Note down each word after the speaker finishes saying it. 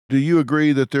Do you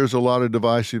agree that there's a lot of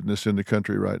divisiveness in the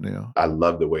country right now? I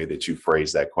love the way that you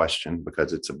phrase that question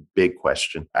because it's a big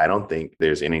question. I don't think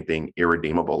there's anything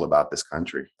irredeemable about this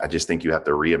country. I just think you have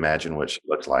to reimagine what she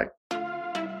looks like.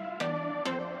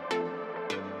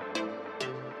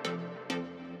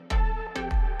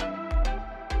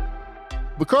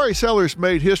 Bakari Sellers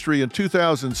made history in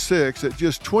 2006 at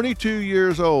just 22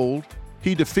 years old.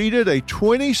 He defeated a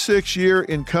 26-year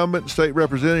incumbent state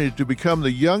representative to become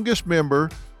the youngest member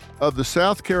of the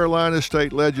South Carolina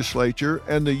state legislature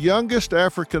and the youngest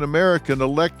African-American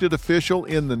elected official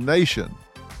in the nation.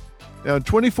 Now, in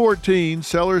 2014,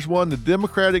 Sellers won the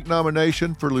Democratic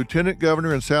nomination for lieutenant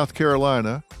governor in South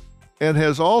Carolina and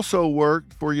has also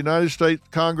worked for United States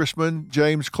Congressman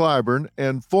James Clyburn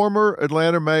and former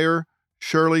Atlanta Mayor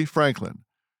Shirley Franklin.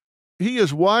 He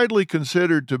is widely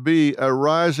considered to be a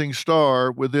rising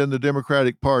star within the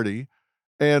Democratic Party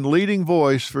and leading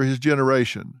voice for his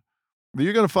generation.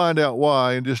 You're going to find out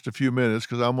why in just a few minutes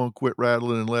because I'm going to quit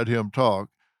rattling and let him talk.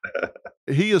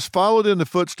 He has followed in the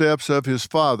footsteps of his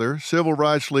father, civil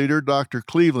rights leader Dr.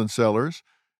 Cleveland Sellers,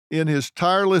 in his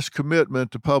tireless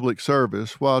commitment to public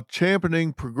service while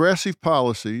championing progressive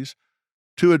policies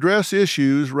to address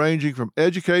issues ranging from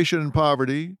education and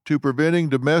poverty to preventing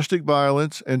domestic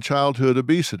violence and childhood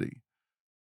obesity.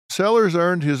 Sellers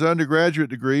earned his undergraduate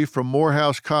degree from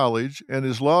Morehouse College and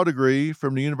his law degree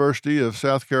from the University of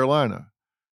South Carolina.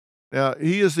 Now,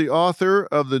 he is the author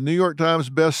of the New York Times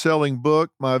best-selling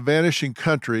book, My Vanishing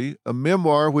Country, a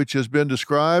memoir which has been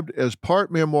described as part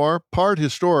memoir, part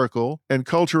historical, and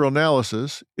cultural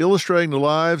analysis, illustrating the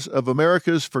lives of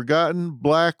America's forgotten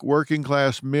Black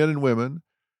working-class men and women,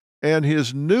 and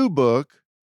his new book,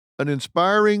 an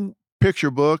inspiring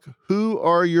picture book, Who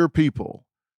Are Your People?,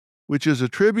 which is a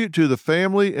tribute to the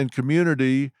family and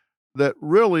community that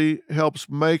really helps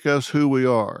make us who we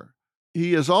are.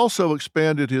 He has also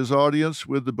expanded his audience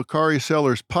with the Bakari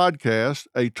Sellers podcast,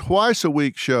 a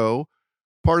twice-a-week show,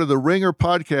 part of the Ringer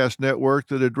podcast network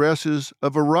that addresses a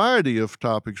variety of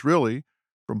topics, really,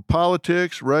 from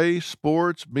politics, race,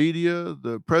 sports, media,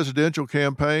 the presidential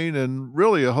campaign, and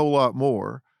really a whole lot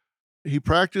more. He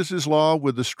practices law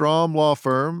with the Strom Law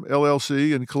Firm,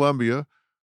 LLC, in Columbia,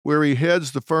 where he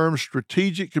heads the firm's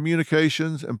strategic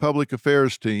communications and public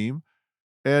affairs team,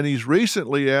 and he's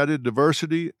recently added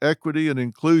diversity, equity, and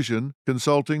inclusion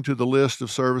consulting to the list of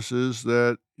services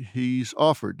that he's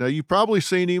offered. Now, you've probably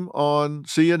seen him on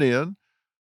CNN.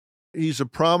 He's a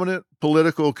prominent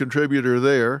political contributor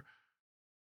there.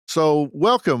 So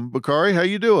welcome, Bakari. How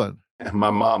you doing? My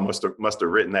mom must have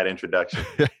written that introduction.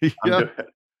 Yeah.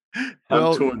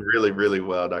 I'm doing really, really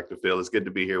well, Dr. Phil. It's good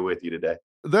to be here with you today.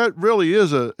 That really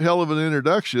is a hell of an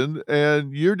introduction,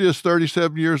 and you're just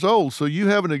 37 years old, so you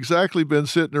haven't exactly been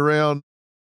sitting around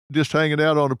just hanging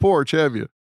out on the porch, have you?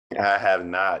 I have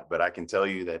not, but I can tell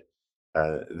you that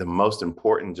the most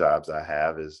important jobs I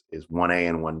have is 1A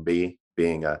and 1B,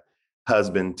 being a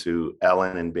husband to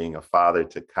Ellen and being a father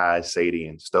to Kai, Sadie,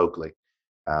 and Stokely.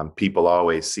 People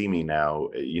always see me now.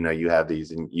 You have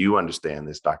these, and you understand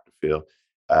this, Dr. Phil.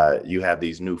 You have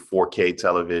these new 4K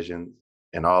televisions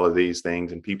and all of these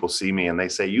things, and people see me and they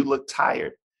say, "You look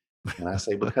tired." And I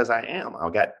say, because I am.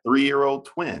 I've got 3-year-old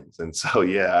twins. And so,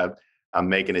 yeah, I'm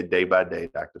making it day by day,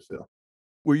 Dr. Phil.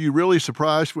 Were you really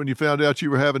surprised when you found out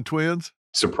you were having twins?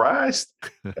 Surprised?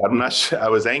 I'm not sure. I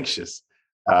was anxious.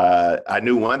 I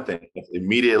knew one thing.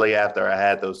 Immediately after I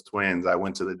had those twins, I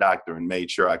went to the doctor and made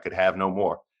sure I could have no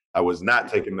more. I was not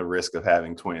taking the risk of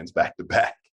having twins back to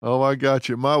back. Oh, I got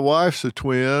you. My wife's a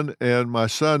twin, and my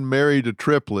son married a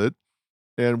triplet.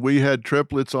 And we had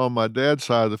triplets on my dad's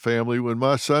side of the family. When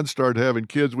my son started having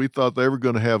kids, we thought they were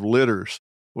going to have litters.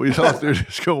 We thought they're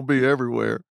just going to be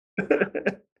everywhere.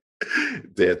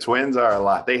 Their twins are a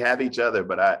lot. They have each other,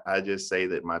 but I just say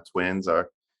that my twins are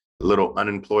little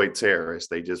unemployed terrorists.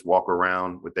 They just walk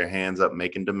around with their hands up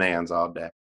making demands all day.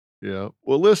 Yeah.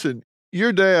 Well, listen,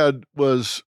 your dad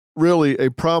was really a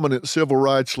prominent civil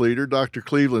rights leader, Dr.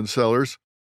 Cleveland Sellers.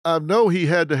 I know he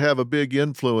had to have a big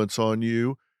influence on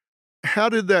you. How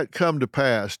did that come to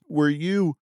pass? Were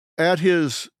you at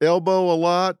his elbow a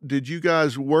lot? Did you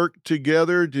guys work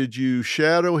together? Did you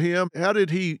shadow him? How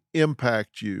did he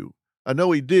impact you? I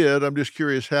know he did. I'm just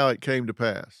curious how it came to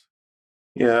pass.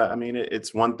 Yeah, I mean,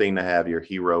 it's one thing to have your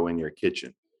hero in your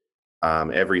kitchen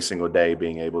every single day,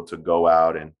 being able to go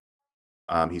out and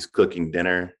he's cooking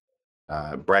dinner,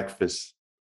 breakfast.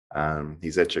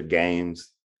 He's at your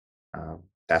games.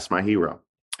 That's my hero.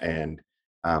 And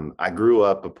I grew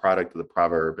up a product of the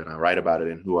proverb, and I write about it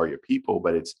in Who Are Your People?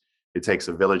 But it takes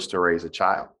a village to raise a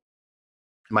child.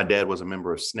 My dad was a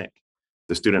member of SNCC,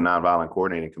 the Student Nonviolent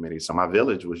Coordinating Committee. So my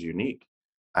village was unique.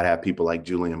 I'd have people like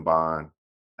Julian Bond.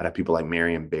 I'd have people like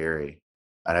Marion Barry.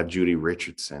 I'd have Judy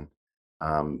Richardson.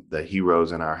 The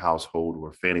heroes in our household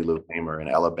were Fannie Lou Hamer and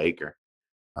Ella Baker.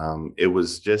 It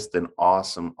was just an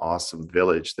awesome, awesome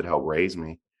village that helped raise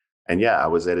me. And yeah, I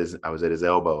was at his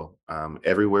elbow.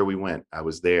 Everywhere we went, I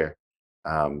was there,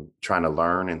 trying to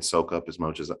learn and soak up as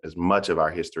much of our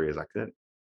history as I could.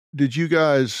 Did you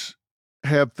guys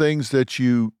have things that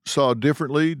you saw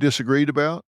differently, disagreed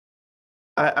about?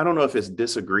 I don't know if it's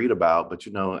disagreed about, but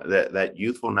that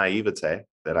youthful naivete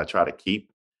that I try to keep,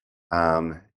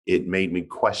 it made me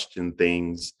question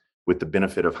things with the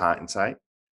benefit of hindsight.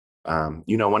 One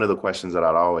of the questions that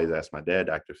I'd always ask my dad,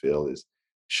 Dr. Phil, is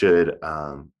should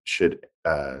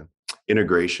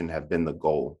integration have been the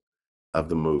goal of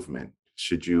the movement?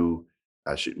 Should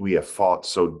we have fought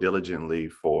so diligently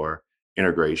for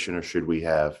integration, or should we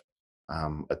have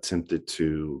attempted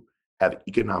to have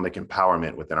economic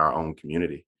empowerment within our own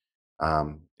community?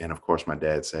 And of course, my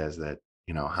dad says that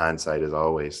hindsight is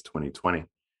always 2020.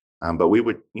 But we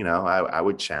would, I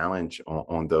would challenge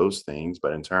on those things.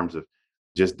 But in terms of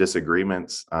just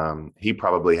disagreements, he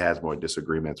probably has more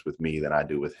disagreements with me than I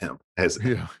do with him, as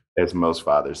Yeah. as most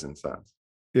fathers and sons.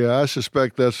 Yeah, I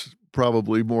suspect that's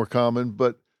probably more common,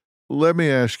 but let me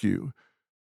ask you,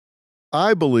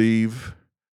 I believe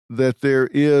that there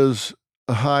is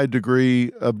a high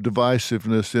degree of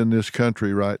divisiveness in this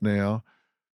country right now.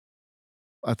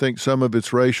 I think some of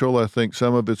it's racial, I think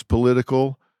some of it's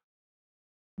political.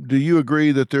 Do you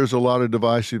agree that there's a lot of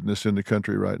divisiveness in the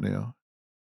country right now?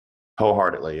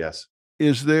 Wholeheartedly, yes.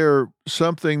 Is there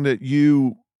something that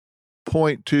you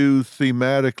point to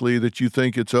thematically that you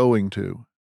think it's owing to?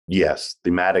 Yes,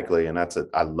 thematically, and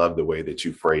I love the way that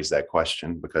you phrase that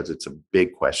question because it's a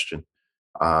big question.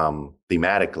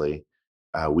 Thematically,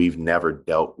 we've never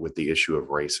dealt with the issue of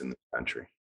race in the country,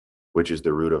 which is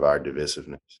the root of our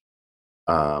divisiveness.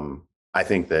 I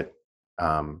think that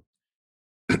um,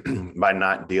 by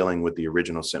not dealing with the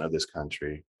original sin of this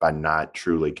country, by not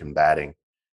truly combating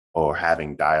or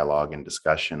having dialogue and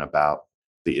discussion about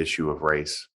the issue of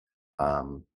race,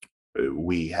 um,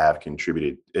 we have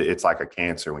contributed. It's like a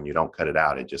cancer. When you don't cut it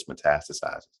out, it just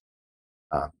metastasizes.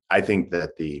 I think that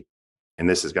and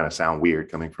this is going to sound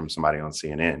weird coming from somebody on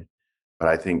CNN, but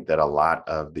I think that a lot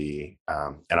of and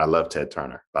I love Ted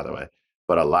Turner, by the way,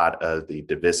 but a lot of the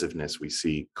divisiveness we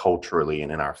see culturally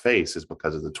and in our face is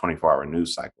because of the 24-hour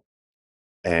news cycle.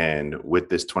 And with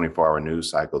this 24-hour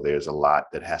news cycle, there's a lot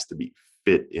that has to be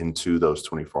fit into those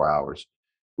 24 hours,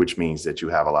 which means that you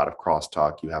have a lot of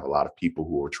crosstalk. You have a lot of people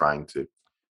who are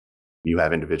you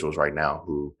have individuals right now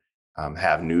who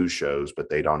have news shows, but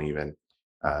they don't even,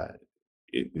 uh,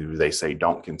 they say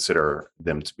don't consider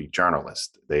them to be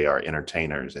journalists. They are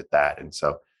entertainers at that. And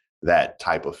so that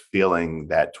type of feeling,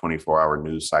 that 24-hour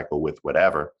news cycle with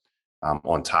whatever,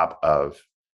 on top of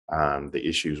the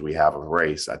issues we have of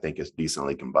race, I think is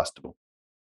decently combustible.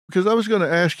 Because I was going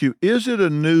to ask you, is it a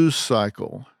news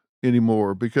cycle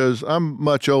anymore? Because I'm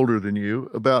much older than you,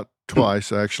 about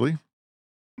twice actually.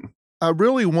 I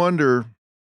really wonder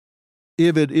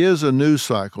if it is a news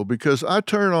cycle because I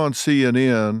turn on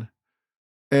CNN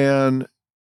and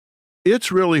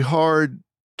it's really hard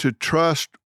to trust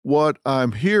what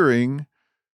I'm hearing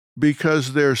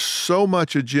because there's so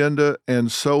much agenda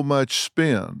and so much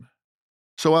spin.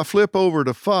 So I flip over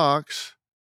to Fox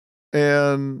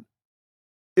and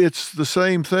it's the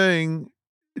same thing,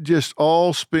 just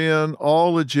all spin,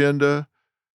 all agenda.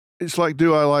 It's like,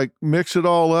 do I like mix it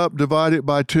all up, divide it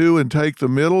by two, and take the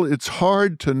middle? It's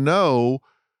hard to know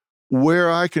where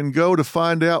I can go to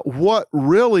find out what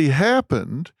really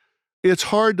happened. It's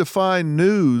hard to find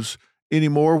news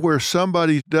anymore where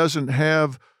somebody doesn't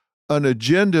have an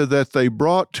agenda that they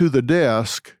brought to the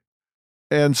desk.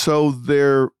 And so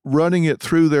they're running it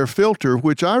through their filter,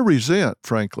 which I resent,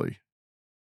 frankly.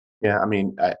 Yeah, I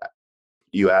mean,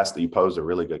 you posed a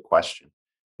really good question.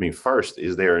 I mean, first,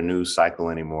 is there a news cycle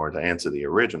anymore? To answer the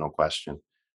original question,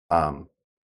 um,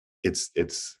 it's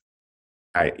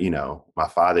my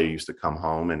father used to come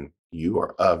home, and you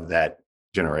are of that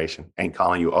generation. Ain't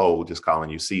calling you old, just calling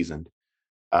you seasoned.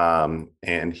 And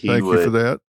he Thank you for would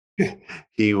that.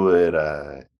 he would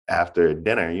after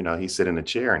dinner, he'd sit in a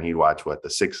chair and he'd watch what the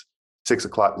six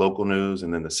o'clock local news,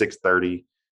 and then the 6:30,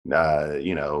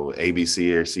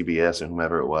 ABC or CBS or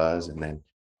whomever it was, and then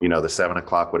the 7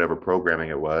 o'clock whatever programming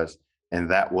it was,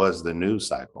 and that was the news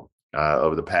cycle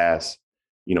over the past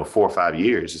 4 or 5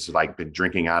 years. It's like been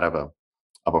drinking out of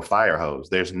a fire hose.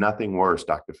 There's nothing worse,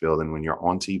 Dr. Phil, than when you're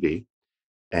on TV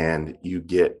and you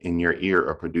get in your ear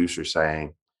a producer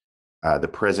saying, the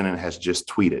president has just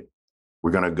tweeted.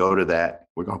 We're going to go to that.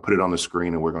 We're going to put it on the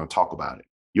screen and we're going to talk about it.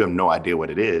 You have no idea what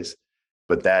it is,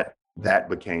 but that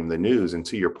became the news. And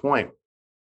to your point,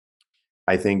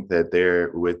 I think that there,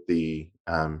 with the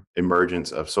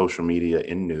emergence of social media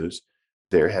in news,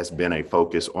 there has been a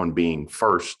focus on being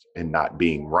first and not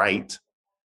being right,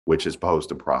 which has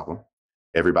posed a problem.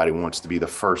 Everybody wants to be the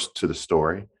first to the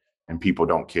story, and people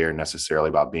don't care necessarily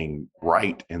about being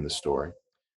right in the story.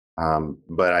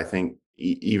 But I think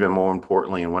even more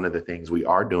importantly, and one of the things we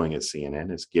are doing at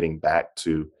CNN is getting back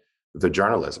to the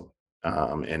journalism,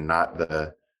 and not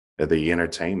the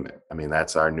entertainment. I mean,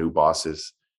 that's our new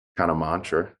boss's kind of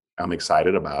mantra. I'm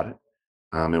excited about it,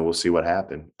 and we'll see what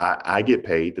happens. I get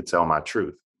paid to tell my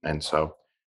truth, and so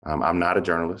I'm not a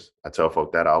journalist. I tell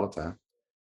folk that all the time.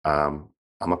 Um,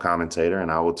 I'm a commentator,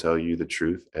 and I will tell you the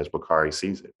truth as Bakari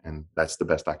sees it, and that's the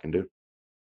best I can do.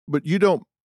 But you don't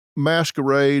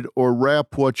masquerade or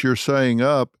wrap what you're saying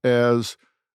up as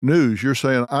news. You're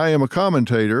saying, I am a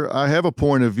commentator. I have a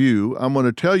point of view. I'm going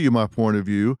to tell you my point of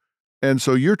view. And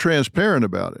so you're transparent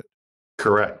about it.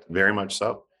 Correct. Very much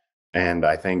so. And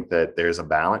I think that there's a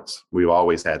balance. We've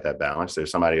always had that balance. There's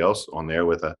somebody else on there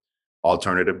with a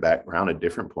alternative background, a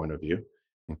different point of view,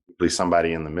 at least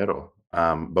somebody in the middle.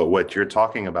 But what you're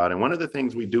talking about, and one of the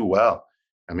things we do well,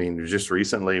 I mean, just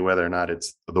recently, whether or not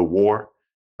it's the war,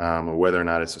 or whether or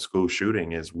not it's a school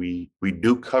shooting, is we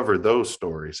do cover those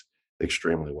stories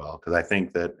extremely well. Because I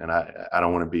think that, and I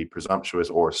don't want to be presumptuous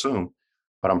or assume,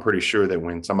 but I'm pretty sure that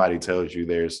when somebody tells you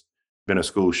there's been a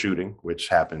school shooting, which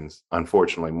happens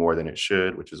unfortunately more than it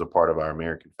should, which is a part of our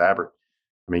American fabric,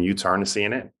 I mean, you turn to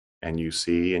CNN and you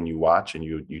see and you watch and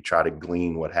you try to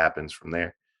glean what happens from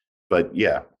there. But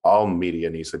yeah, all media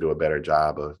needs to do a better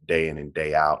job of day in and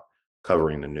day out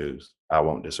covering the news. I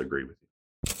won't disagree with you.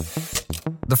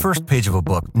 The first page of a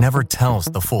book never tells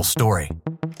the full story.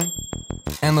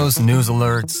 And those news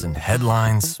alerts and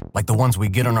headlines, like the ones we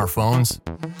get on our phones,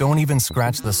 don't even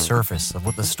scratch the surface of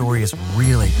what the story is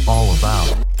really all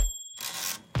about.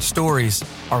 Stories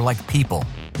are like people,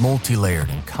 multi-layered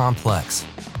and complex.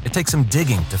 It takes some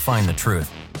digging to find the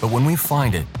truth, but when we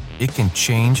find it, it can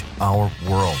change our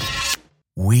world.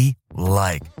 We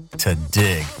like to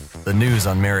dig. The news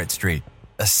on Merritt Street.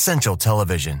 Essential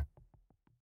television.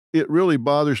 It really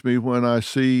bothers me when I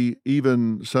see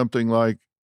even something like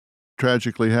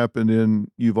tragically happened in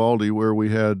Uvalde, where we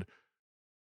had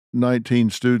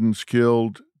 19 students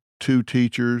killed, 2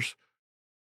 teachers,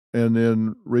 and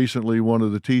then recently one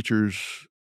of the teachers'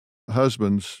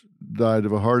 husbands died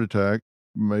of a heart attack,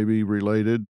 maybe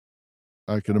related.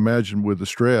 I can imagine with the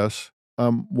stress.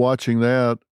 I'm watching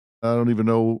that. I don't even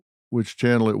know which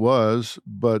channel it was,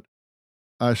 but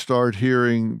I start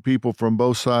hearing people from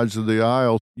both sides of the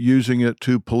aisle using it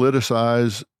to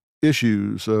politicize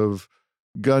issues of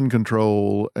gun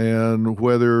control and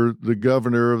whether the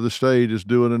governor of the state is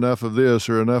doing enough of this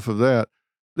or enough of that.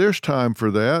 There's time for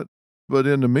that. But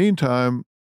in the meantime,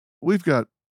 we've got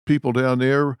people down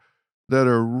there that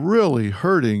are really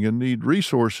hurting and need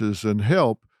resources and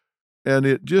help. And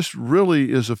it just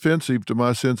really is offensive to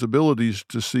my sensibilities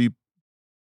to see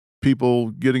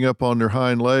people getting up on their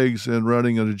hind legs and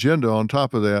running an agenda on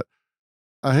top of that.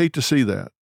 I hate to see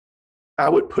that. I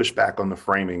would push back on the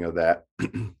framing of that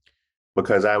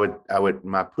because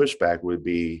my pushback would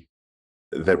be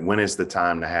that when is the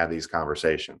time to have these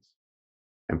conversations?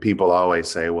 And people always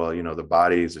say, well, the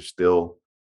bodies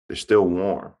they're still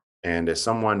warm. And as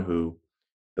someone who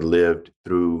lived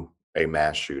through a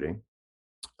mass shooting,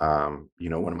 one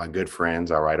of my good friends,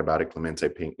 I write about it, Clemente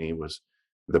Pinckney, was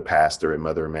the pastor at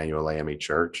Mother Emanuel AME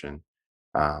Church, and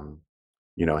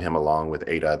him along with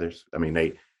 8 others. I mean,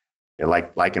 they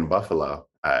like in Buffalo.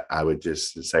 I would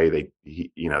just say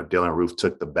Dylan Roof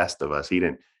took the best of us.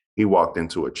 He walked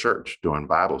into a church doing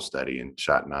Bible study and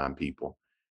shot 9 people.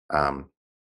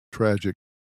 Tragic.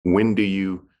 When do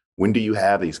you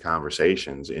have these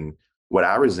conversations? And what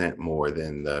I resent more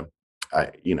than the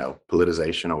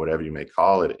politicization or whatever you may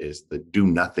call it is the do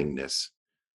nothingness.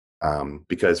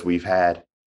 Because we've had,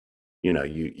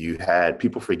 you had,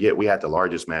 people forget we had the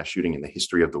largest mass shooting in the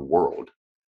history of the world,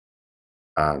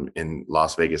 in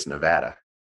Las Vegas, Nevada,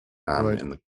 Right. in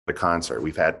the concert.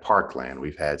 We've had Parkland,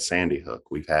 we've had Sandy Hook,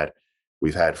 we've had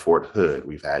Fort Hood,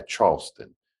 we've had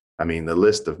Charleston. I mean, the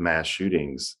list of mass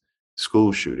shootings,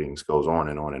 school shootings goes on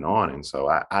and on and on. And so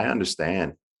I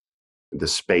understand the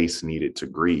space needed to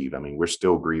grieve. I mean, we're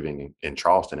still grieving in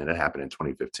Charleston, and it happened in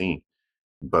 2015.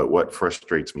 But what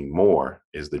frustrates me more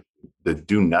is the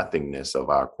do nothingness of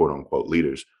our quote unquote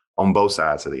leaders on both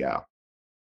sides of the aisle.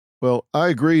 Well, I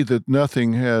agree that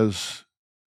nothing has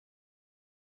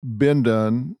been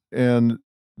done, and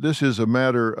this is a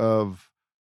matter of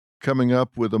coming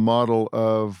up with a model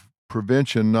of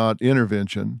prevention, not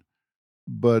intervention.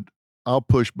 But I'll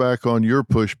push back on your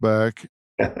pushback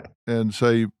and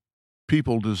say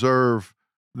people deserve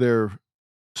their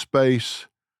space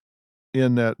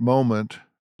in that moment.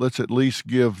 Let's at least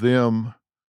give them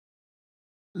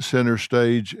center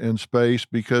stage and space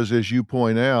because, as you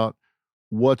point out,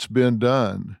 what's been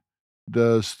done?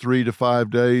 Does 3 to 5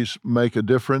 days make a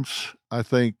difference? I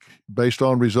think based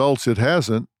on results, it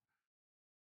hasn't.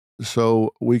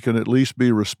 So we can at least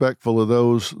be respectful of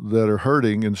those that are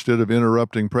hurting instead of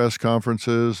interrupting press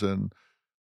conferences and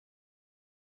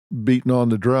beating on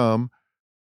the drum.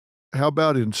 How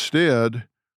about instead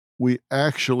we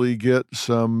actually get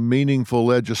some meaningful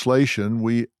legislation?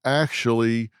 We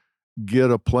actually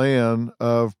get a plan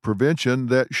of prevention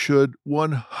that should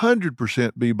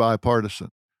 100% be bipartisan.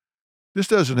 This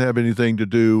doesn't have anything to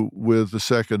do with the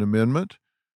Second Amendment.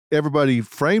 Everybody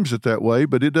frames it that way,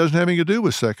 but it doesn't have anything to do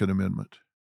with Second Amendment.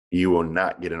 You will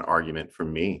not get an argument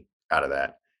from me out of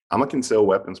that. I'm a concealed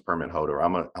weapons permit holder.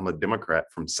 I'm a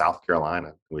Democrat from South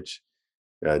Carolina, which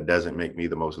doesn't make me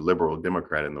the most liberal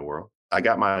Democrat in the world. I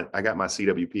got my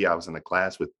CWP. I was in a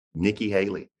class with Nikki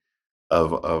Haley,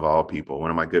 of all people, one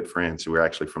of my good friends who were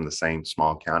actually from the same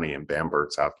small county in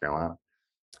Bamberg, South Carolina.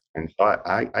 And so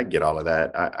I get all of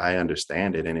that. I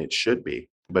understand it, and it should be.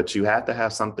 But you have to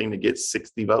have something to get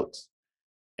 60 votes.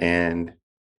 And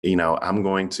I'm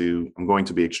going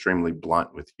to be extremely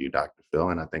blunt with you, Dr. Phil,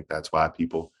 and I think that's why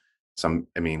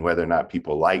whether or not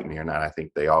people like me or not, I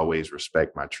think they always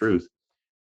respect my truth.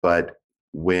 But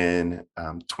when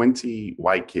 20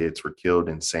 white kids were killed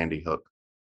in Sandy Hook,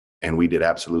 and we did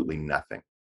absolutely nothing,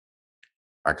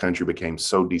 our country became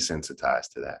so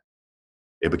desensitized to that.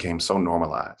 It became so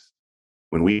normalized.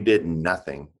 When we did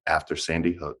nothing after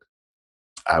Sandy Hook,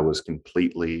 I was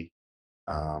completely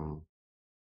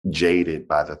jaded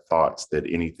by the thoughts that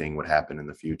anything would happen in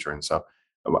the future. And so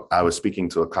I was speaking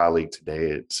to a colleague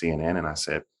today at CNN, and I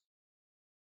said,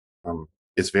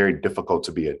 it's very difficult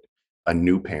to be a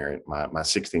new parent. My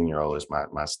 16-year-old is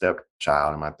my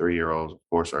stepchild, and my 3-year-olds, of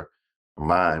course, are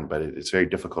mine. But it's very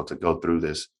difficult to go through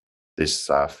this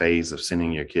phase of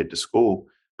sending your kid to school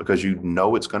because you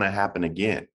know it's going to happen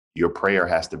again. Your prayer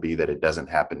has to be that it doesn't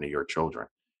happen to your children.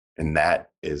 And that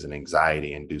is an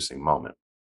anxiety-inducing moment.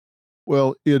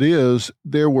 Well, it is.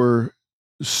 There were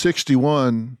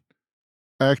 61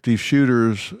 active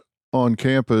shooters on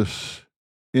campus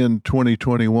in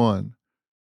 2021.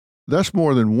 That's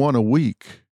more than one a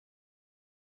week.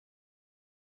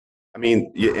 I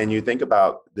mean, and you think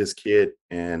about this kid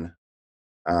in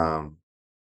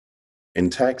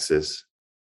Texas.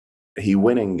 He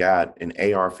went and got an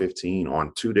AR-15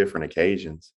 on 2 different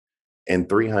occasions and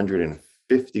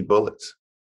 350 bullets.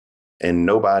 And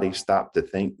nobody stopped to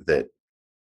think that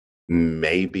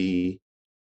maybe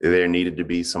there needed to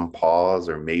be some pause,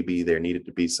 or maybe there needed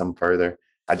to be some further.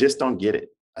 I just don't get it.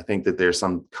 I think that there's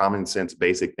some common sense,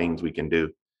 basic things we can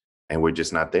do, and we're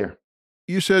just not there.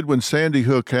 You said when Sandy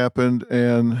Hook happened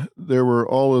and there were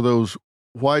all of those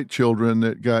white children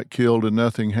that got killed and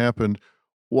nothing happened.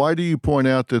 Why do you point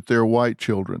out that they're white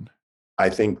children? I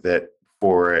think that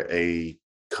for a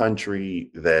country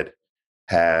that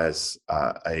has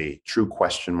a true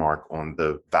question mark on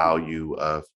the value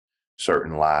of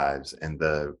certain lives and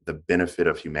the benefit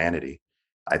of humanity,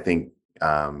 I think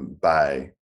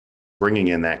by bringing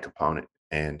in that component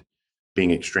and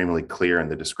being extremely clear in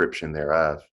the description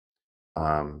thereof,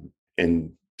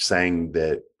 and saying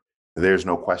that there's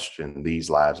no question these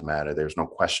lives matter, there's no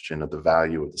question of the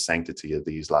value of the sanctity of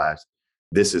these lives.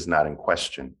 This is not in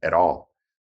question at all.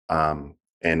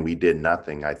 And we did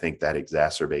nothing. I think that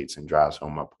exacerbates and drives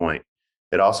home my point.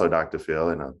 It also, Dr. Phil,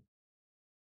 in a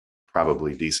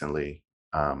probably decently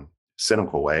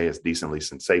cynical way, is decently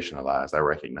sensationalized. I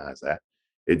recognize that.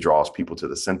 It draws people to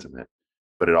the sentiment,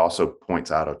 but it also points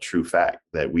out a true fact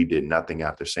that we did nothing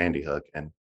after Sandy Hook.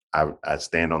 And I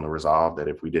stand on the resolve that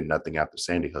if we did nothing after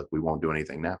Sandy Hook, we won't do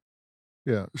anything now.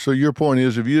 Yeah. So your point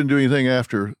is if you didn't do anything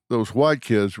after those white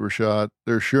kids were shot,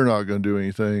 they're sure not going to do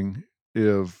anything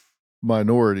if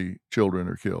minority children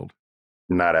are killed.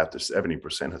 Not after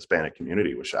 70% Hispanic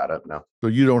community was shot up, no. So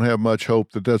you don't have much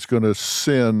hope that that's going to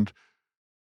send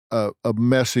a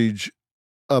message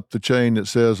up the chain that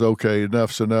says, okay,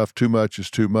 enough's enough, too much is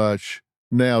too much,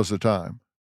 now's the time.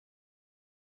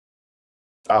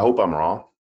 I hope I'm wrong.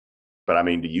 But I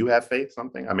mean, do you have faith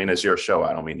something? I mean, it's your show.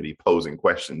 I don't mean to be posing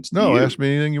questions to No, you. ask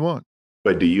me anything you want.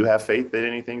 But do you have faith that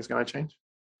anything's going to change?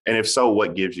 And if so,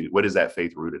 what is that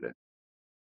faith rooted in?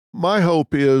 My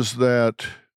hope is that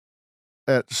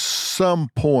at some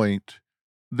point,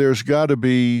 there's got to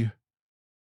be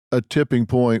a tipping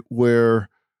point where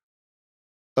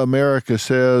America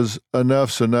says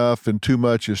enough's enough and too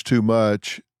much is too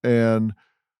much. And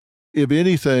if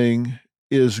anything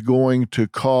is going to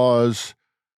cause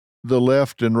the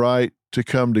left and right to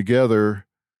come together,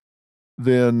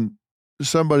 then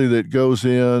somebody that goes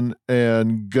in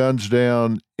and guns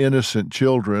down innocent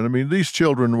children. I mean, these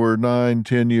children were 9,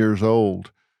 10 years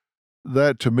old.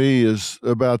 That to me is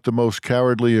about the most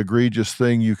cowardly, egregious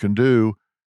thing you can do.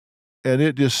 And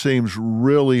it just seems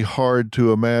really hard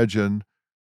to imagine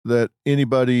that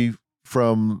anybody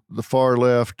from the far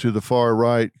left to the far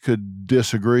right could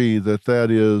disagree that that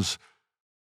is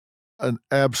an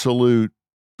absolute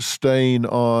stain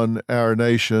on our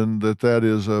nation, that that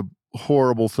is a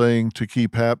horrible thing to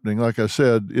keep happening. Like I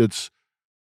said, it's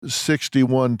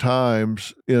 61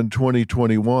 times in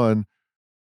 2021.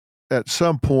 At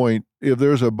some point, if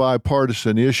there's a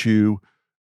bipartisan issue,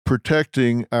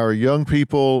 protecting our young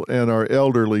people and our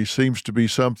elderly seems to be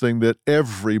something that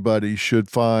everybody should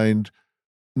find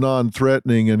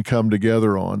non-threatening and come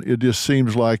together on. It just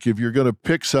seems like if you're going to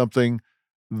pick something,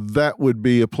 that would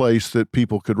be a place that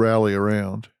people could rally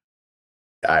around.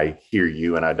 I hear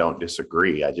you and I don't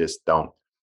disagree. I just don't.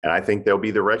 And I think there'll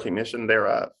be the recognition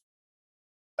thereof.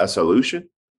 A solution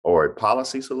or a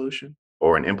policy solution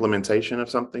or an implementation of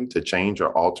something to change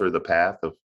or alter the path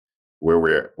of where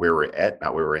we're at,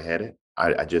 not where we're headed.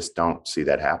 I just don't see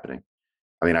that happening.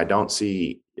 I mean, I don't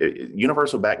see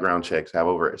universal background checks have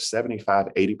over 75,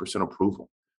 80% approval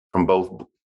from both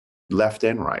left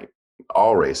and right,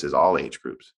 all races, all age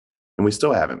groups, and we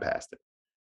still haven't passed it.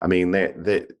 I mean,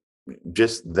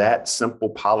 just that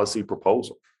simple policy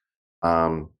proposal.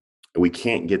 Um, we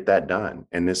can't get that done.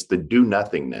 And it's the do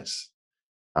nothingness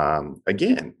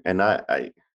again. And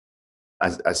I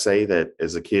say that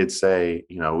as the kids say,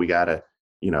 we gotta,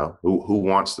 who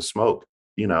wants to smoke,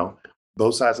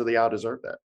 both sides of the aisle deserve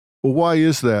that. Well, why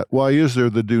is that? Why is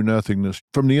there the do nothingness?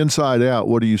 From the inside out,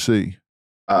 what do you see?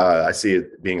 I see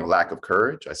it being a lack of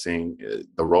courage. I see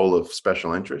the role of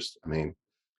special interest. I mean,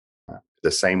 the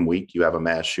same week you have a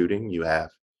mass shooting, you have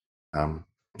um,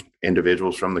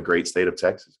 individuals from the great state of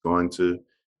Texas going to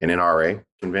an NRA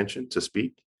convention to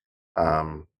speak.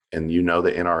 And the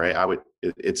NRA,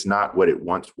 it's not what it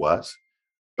once was,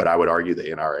 but I would argue the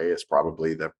NRA is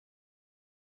probably the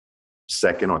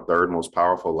second or third most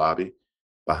powerful lobby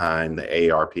behind the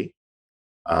AARP.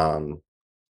 Um,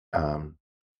 um,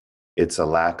 it's a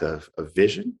lack of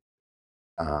vision.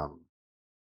 Um,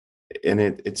 and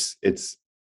I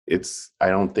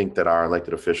don't think that our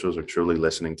elected officials are truly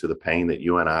listening to the pain that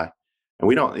you and I, and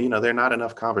we don't, there are not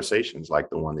enough conversations like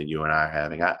the one that you and I are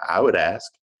having. I would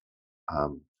ask,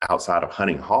 outside of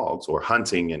hunting hogs or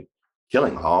hunting and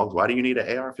killing hogs, why do you need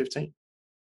an AR-15?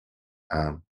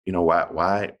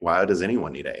 Why does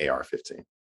anyone need an AR-15?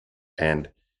 And,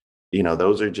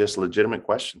 those are just legitimate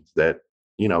questions that,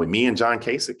 me and John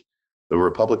Kasich, the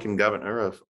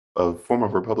former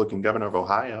Republican governor of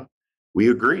Ohio, we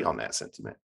agree on that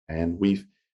sentiment. And we've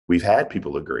had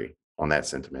people agree on that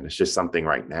sentiment. It's just something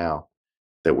right now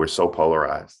that we're so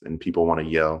polarized and people want to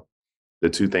yell. The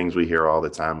two things we hear all the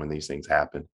time when these things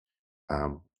happen,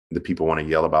 the people want to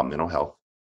yell about mental health.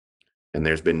 And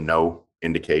there's been no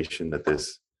indication that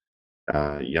this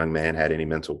young man had any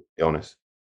mental illness.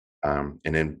 And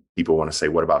then people want to say,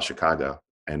 what about Chicago?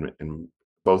 And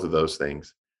both of those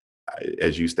things,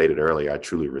 as you stated earlier, I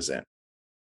truly resent.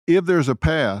 If there's a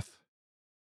path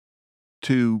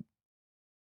to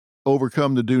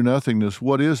overcome the do nothingness,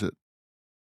 what is it?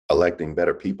 Electing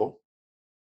better people.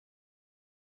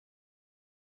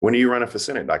 When are you running for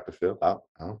Senate, Dr. Phil?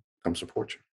 I'll come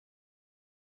support you.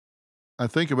 I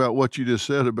think about what you just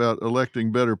said about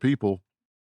electing better people.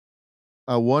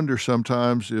 I wonder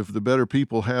sometimes if the better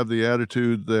people have the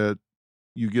attitude that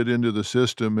you get into the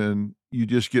system and you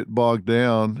just get bogged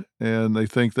down and they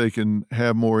think they can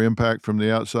have more impact from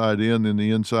the outside in than the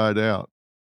inside out.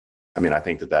 I mean, I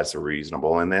think that that's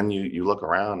reasonable. And then you look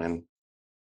around and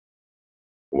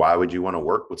why would you want to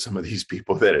work with some of these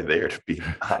people that are there, to be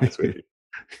honest with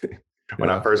you? When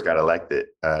I first got elected,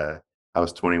 I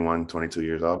was 21, 22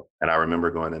 years old. And I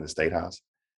remember going in the State House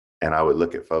and I would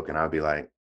look at folk and I'd be like,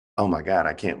 oh my God,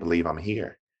 I can't believe I'm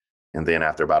here. And then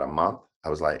after about a month, I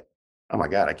was like, oh my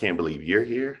God, I can't believe you're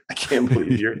here. I can't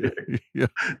believe you're here. Yeah.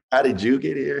 How did you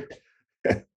get here?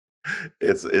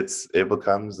 It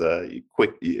becomes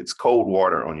quick. It's cold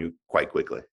water on you quite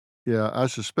quickly. Yeah, I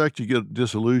suspect you get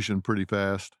disillusioned pretty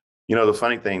fast. The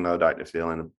funny thing though, Dr.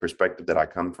 Phil, and the perspective that I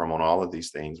come from on all of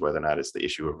these things, whether or not it's the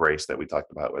issue of race that we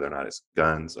talked about, whether or not it's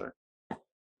guns or,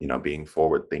 being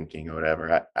forward thinking or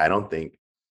whatever, I don't think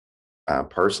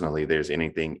personally there's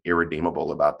anything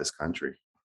irredeemable about this country.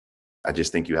 I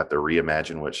just think you have to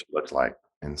reimagine what she looks like.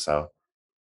 And so,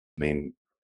 I mean,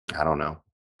 I don't know,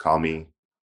 call me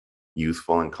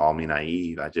youthful and call me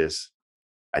naive. I just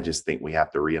think we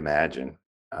have to reimagine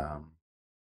um,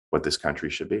 what this country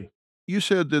should be. You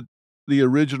said that the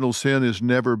original sin has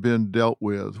never been dealt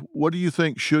with. What do you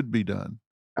think should be done?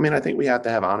 I mean, I think we have to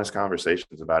have honest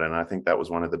conversations about it. And I think that was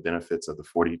one of the benefits of the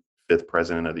 45th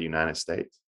president of the United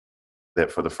States,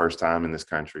 that for the first time in this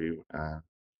country,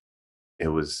 it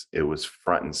was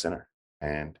front and center.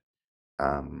 And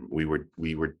we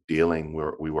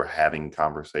were having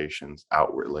conversations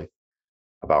outwardly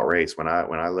about race. When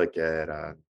I look at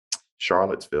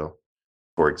Charlottesville,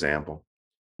 for example,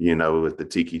 you know, with the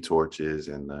tiki torches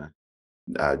and the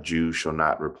Jews shall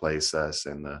not replace us,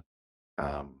 and the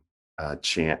um,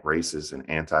 chant racist and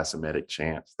anti-Semitic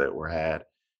chants that were had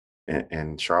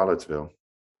in Charlottesville.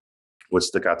 What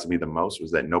stuck out to me the most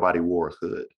was that nobody wore a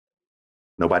hood.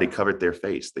 Nobody covered their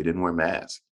face. They didn't wear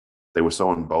masks. They were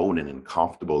so emboldened and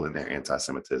comfortable in their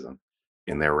anti-Semitism,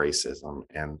 in their racism.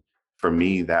 And for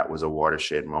me, that was a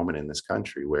watershed moment in this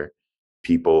country where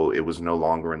people, it was no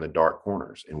longer in the dark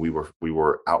corners. And we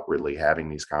were outwardly having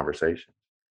these conversations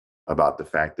about the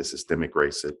fact that systemic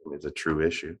racism is a true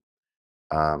issue.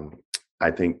 Um, I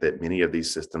think that many of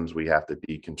these systems we have to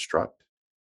deconstruct.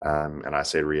 And I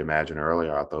said reimagine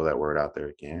earlier. I'll throw that word out there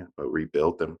again, but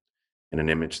rebuild them in an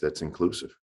image that's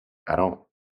inclusive. I don't.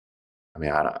 I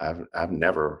mean, I've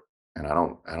never, and I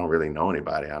don't really know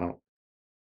anybody. I don't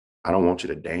want you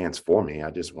to dance for me.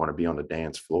 I just want to be on the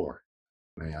dance floor.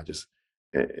 I mean, I just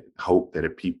hope that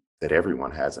that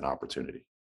everyone has an opportunity.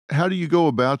 How do you go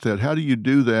about that? How do you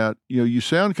do that? You know, you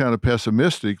sound kind of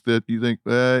pessimistic that you think,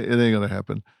 it ain't going to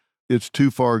happen. It's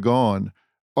too far gone.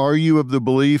 Are you of the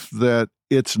belief that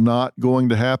it's not going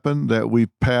to happen, that we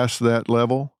pass that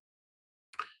level?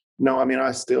 No, I mean,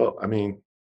 I still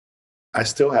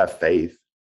have faith.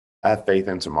 I have faith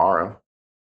in tomorrow.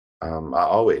 I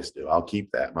always do. I'll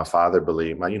keep that. My father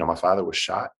believed. My father was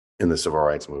shot in the civil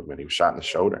rights movement. He was shot in the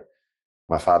shoulder.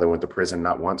 My father went to prison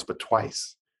not once but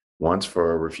twice. Once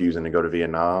for refusing to go to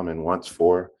Vietnam, and once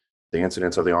for the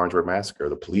incidents of the Orangeburg massacre.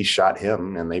 The police shot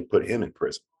him, and they put him in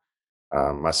prison.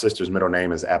 My sister's middle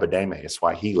name is Abadame. It's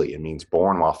Swahili. It means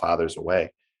born while father's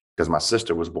away, because my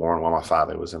sister was born while my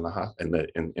father was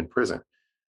in prison.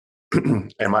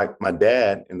 And my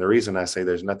dad, and the reason I say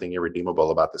there's nothing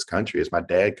irredeemable about this country is my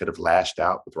dad could have lashed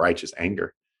out with righteous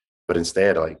anger, but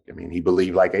instead, he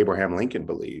believed like Abraham Lincoln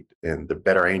believed in the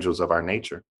better angels of our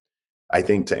nature. I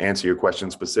think, to answer your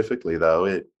question specifically,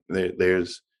 though,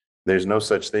 there's no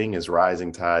such thing as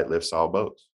rising tide lifts all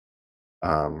boats.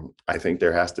 I think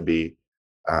there has to be,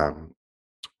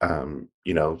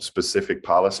 specific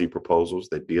policy proposals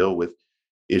that deal with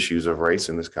issues of race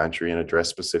in this country and address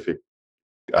specific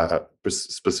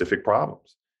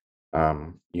problems.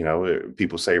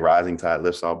 People say rising tide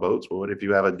lifts all boats. Well, what if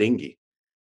you have a dinghy?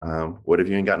 What if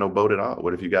you ain't got no boat at all?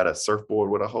 What if you got a surfboard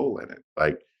with a hole in it?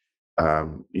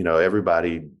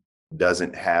 Everybody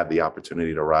doesn't have the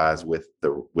opportunity to rise with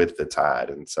the tide.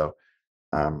 And so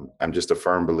I'm just a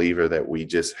firm believer that we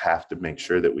just have to make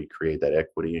sure that we create that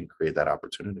equity and create that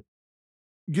opportunity.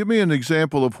 Give me an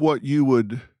example of what you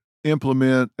would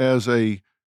implement as a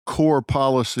core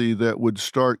policy that would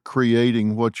start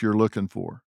creating what you're looking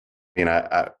for.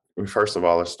 First of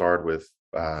all, let's start with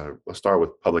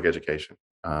public education.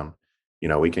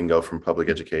 We can go from public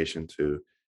education to,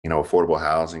 affordable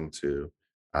housing, to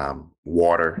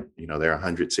water. There are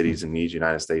 100 cities in these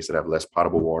United States that have less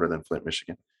potable water than Flint,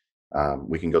 Michigan.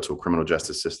 We can go to a criminal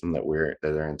justice system that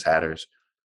are in tatters.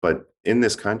 But in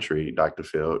this country, Dr.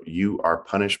 Phil, you are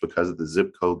punished because of the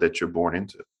zip code that you're born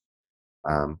into.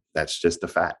 That's just a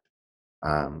fact.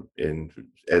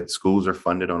 Schools are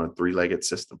funded on a three-legged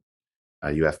system.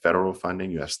 You have federal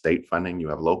funding, you have state funding, you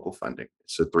have local funding.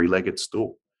 It's a three-legged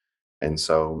stool. And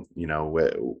so,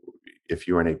 if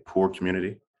you're in a poor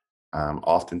community,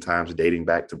 oftentimes dating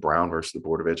back to Brown versus the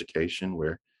Board of Education,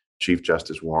 where Chief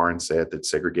Justice Warren said that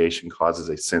segregation causes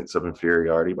a sense of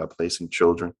inferiority by placing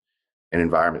children in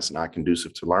environments not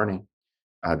conducive to learning.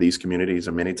 These communities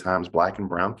are many times Black and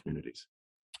brown communities.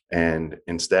 And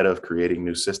instead of creating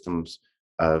new systems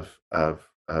of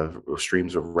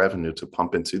streams of revenue to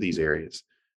pump into these areas,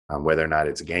 whether or not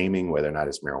it's gaming, whether or not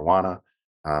it's marijuana,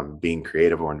 being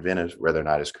creative or inventive, whether or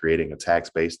not it's creating a tax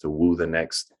base to woo the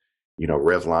next,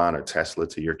 Revlon or Tesla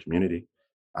to your community.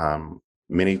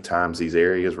 Many times these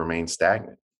areas remain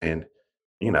stagnant. And,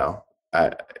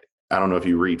 I don't know if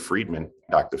you read Friedman,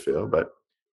 Dr. Phil, but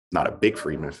not a big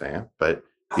Friedman fan, but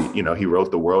he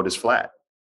wrote "The World is Flat."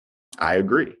 I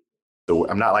agree. So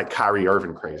I'm not like Kyrie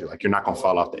Irving crazy, like you're not going to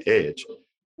fall off the edge,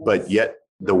 but yet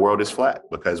the world is flat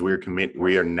because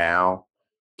we are now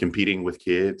competing with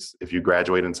kids. If you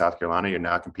graduate in South Carolina, you're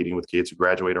now competing with kids who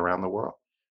graduate around the world.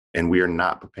 And we are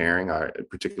not preparing our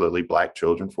particularly Black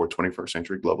children for a 21st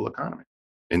century global economy.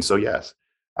 And so, yes,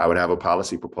 I would have a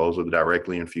policy proposal that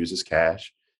directly infuses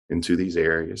cash into these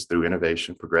areas through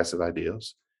innovation, progressive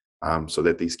ideals, so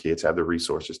that these kids have the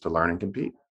resources to learn and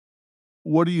compete.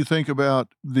 What do you think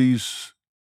about these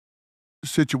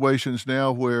situations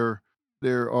now where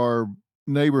there are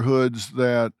neighborhoods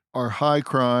that are high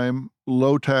crime,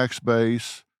 low tax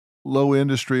base, low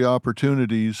industry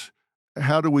opportunities?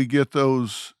 How do we get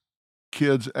those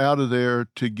kids out of there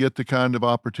to get the kind of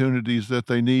opportunities that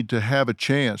they need to have a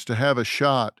chance, to have a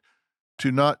shot,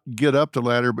 to not get up the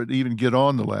ladder, but even get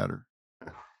on the ladder?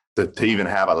 To even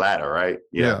have a ladder, right?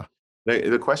 Yeah. Yeah.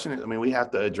 The question is, I mean, we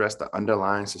have to address the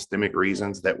underlying systemic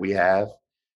reasons that we have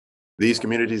these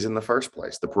communities in the first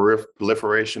place. The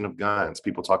proliferation of guns.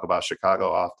 People talk about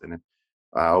Chicago often. And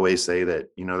I always say that,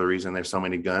 the reason there's so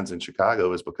many guns in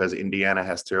Chicago is because Indiana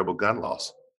has terrible gun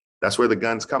laws. That's where the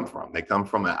guns come from. They come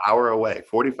from an hour away,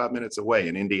 45 minutes away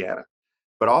in Indiana.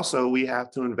 But also, we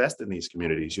have to invest in these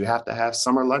communities. You have to have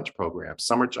summer lunch programs,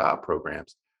 summer job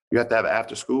programs. You have to have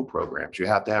after school programs. You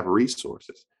have to have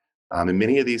resources. In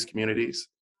many of these communities,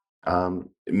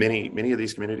 many of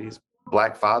these communities,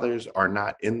 Black fathers are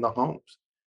not in the homes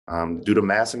due to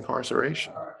mass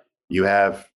incarceration. You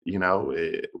have,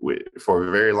 for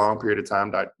a very long period of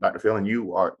time, Dr. Phil, and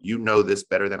you know this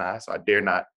better than I, so I dare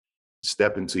not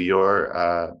step into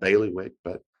your bailiwick,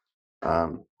 but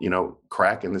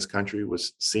crack in this country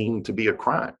was seen to be a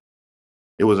crime.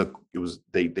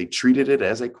 They treated it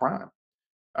as a crime.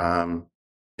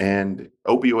 And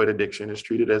opioid addiction is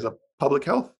treated as a public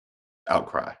health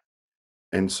outcry.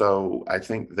 And so I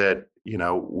think that,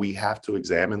 we have to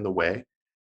examine the way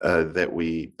that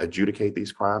we adjudicate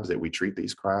these crimes, that we treat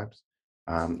these crimes.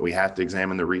 We have to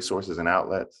examine the resources and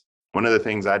outlets. One of the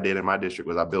things I did in my district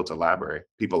was I built a library.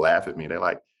 People laugh at me. They're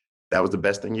like, that was the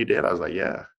best thing you did? I was like,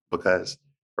 yeah, because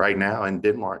right now in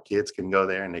Denmark, kids can go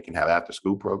there and they can have after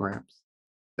school programs.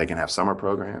 They can have summer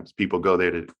programs. People go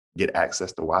there to get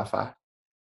access to Wi-Fi.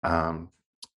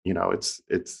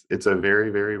 It's a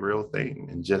very, very real thing.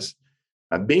 And just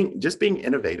being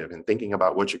innovative and thinking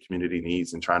about what your community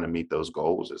needs and trying to meet those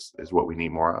goals is what we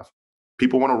need more of.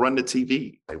 People want to run the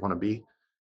TV. They want to be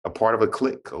a part of a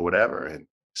clique or whatever and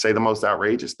say the most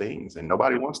outrageous things. And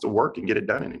nobody wants to work and get it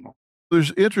done anymore.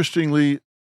 There's interestingly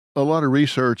a lot of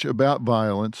research about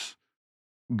violence,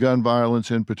 gun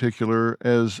violence in particular,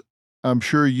 as I'm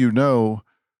sure you know,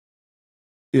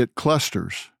 it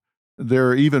clusters. There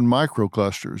are even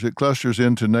microclusters. It clusters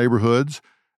into neighborhoods,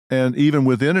 and even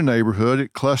within a neighborhood,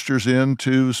 it clusters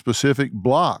into specific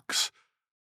blocks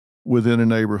within a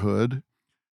neighborhood.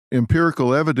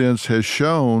 Empirical evidence has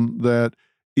shown that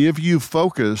if you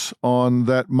focus on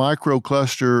that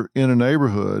microcluster in a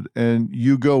neighborhood and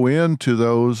you go into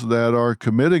those that are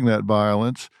committing that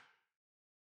violence,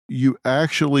 you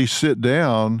actually sit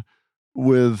down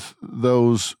with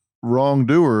those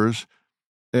wrongdoers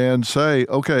and say,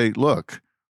 okay, look,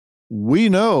 we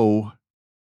know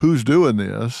who's doing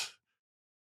this.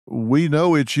 We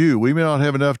know it's you. We may not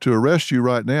have enough to arrest you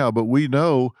right now, but we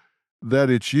know that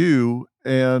it's you,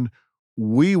 and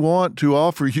we want to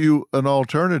offer you an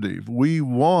alternative. We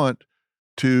want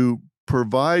to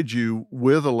provide you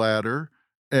with a ladder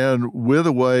and with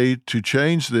a way to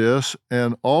change this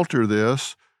and alter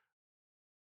this,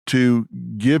 to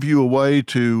give you a way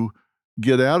to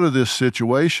get out of this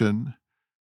situation.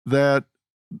 That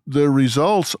the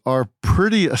results are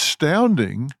pretty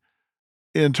astounding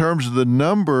in terms of the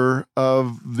number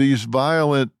of these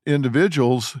violent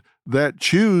individuals that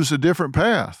choose a different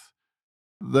path.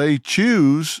 They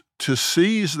choose to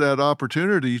seize that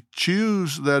opportunity,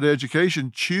 choose that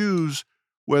education, choose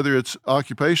whether it's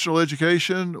occupational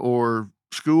education or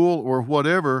school or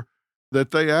whatever,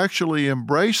 that they actually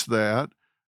embrace that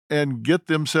and get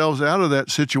themselves out of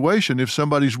that situation if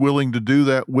somebody's willing to do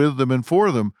that with them and for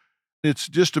them. It's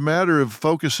just a matter of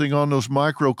focusing on those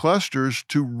micro clusters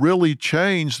to really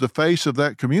change the face of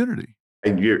that community.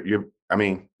 And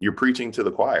you're preaching to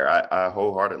the choir. I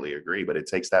wholeheartedly agree, but it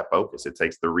takes that focus. It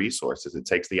takes the resources. It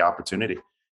takes the opportunity.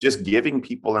 Just giving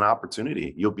people an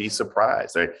opportunity. You'll be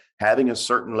surprised. They're having a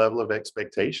certain level of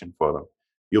expectation for them.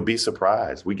 You'll be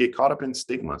surprised. We get caught up in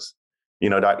stigmas.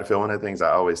 Dr. Phil, one of the things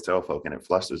I always tell folk, and it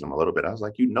flusters them a little bit, I was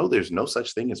like, there's no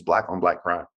such thing as Black on Black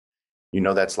crime.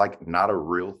 That's like not a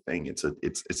real thing. It's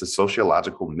a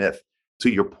sociological myth. To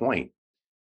your point,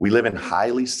 we live in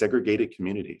highly segregated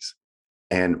communities.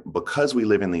 And because we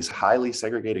live in these highly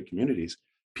segregated communities,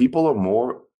 people are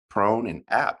more prone and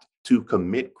apt to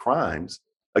commit crimes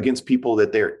against people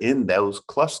that they're in those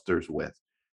clusters with.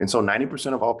 And so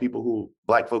 90% of all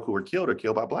Black folk who are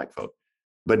killed by Black folk.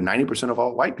 but 90% of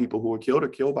all white people who are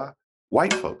killed by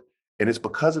white folk. And it's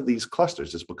because of these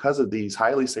clusters. It's because of these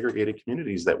highly segregated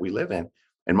communities that we live in.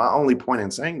 And my only point in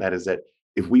saying that is that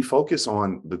if we focus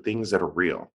on the things that are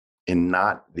real and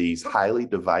not these highly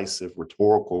divisive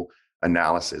rhetorical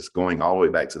analysis, going all the way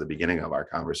back to the beginning of our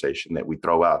conversation that we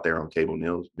throw out there on cable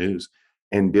news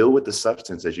and deal with the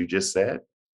substance, as you just said,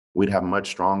 we'd have much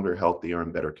stronger, healthier,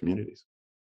 and better communities.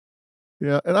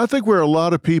 Yeah. And I think where a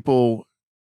lot of people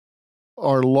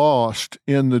are lost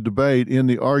in the debate, in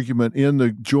the argument, in the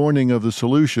joining of the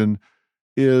solution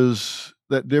is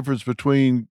that difference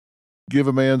between give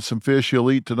a man some fish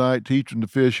he'll eat tonight, teach him to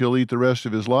fish, he'll eat the rest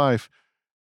of his life.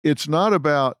 It's not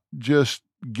about just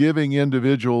giving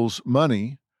individuals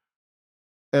money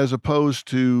as opposed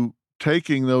to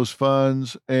taking those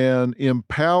funds and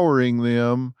empowering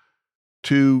them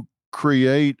to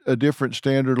create a different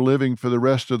standard of living for the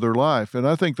rest of their life. And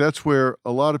I think that's where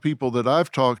a lot of people that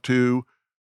I've talked to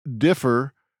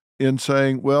differ in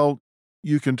saying, well,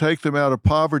 you can take them out of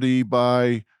poverty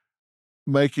by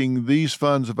making these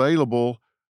funds available.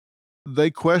 They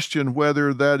question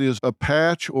whether that is a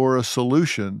patch or a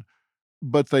solution,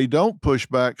 but they don't push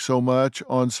back so much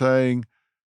on saying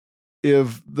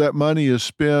if that money is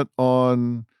spent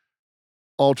on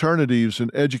alternatives and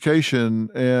education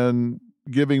and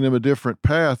giving them a different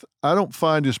path, I don't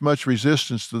find as much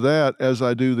resistance to that as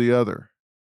I do the other.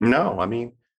 No, I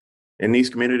mean, in these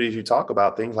communities, you talk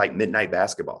about things like midnight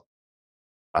basketball.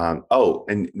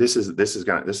 And this is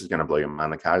gonna blow your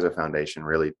mind. The Kaiser Foundation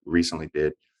really recently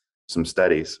did some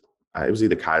studies. It was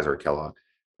either Kaiser or Kellogg.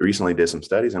 They recently did some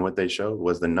studies, and what they showed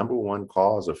was the number one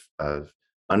cause of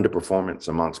underperformance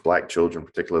amongst Black children,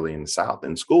 particularly in the South,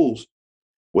 in schools,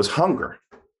 was hunger.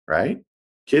 Right?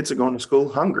 Kids are going to school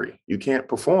hungry. You can't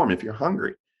perform if you're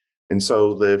hungry. And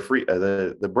so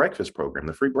the breakfast program,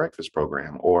 the free breakfast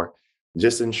program, or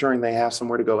just ensuring they have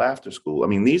somewhere to go after school. I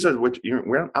mean, these are what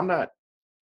I'm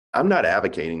not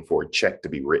advocating for a check to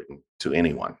be written to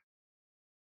anyone.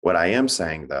 What I am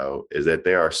saying, though, is that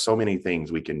there are so many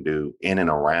things we can do in and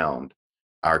around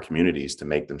our communities to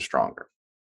make them stronger.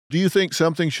 Do you think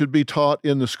something should be taught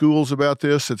in the schools about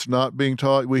this that's not being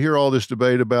taught? We hear all this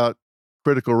debate about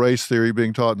critical race theory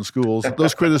being taught in schools.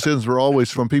 Those criticisms were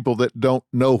always from people that don't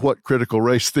know what critical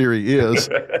race theory is.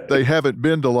 They haven't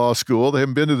been to law school. They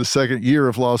haven't been to the second year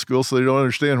of law school, so they don't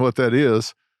understand what that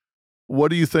is. What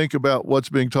do you think about what's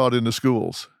being taught in the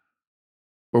schools,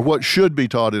 or what should be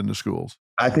taught in the schools?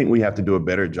 I think we have to do a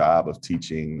better job of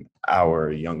teaching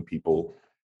our young people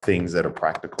things that are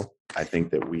practical. I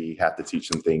think that we have to teach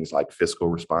them things like fiscal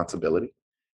responsibility.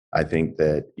 I think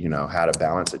that, how to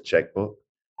balance a checkbook,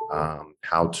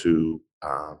 how to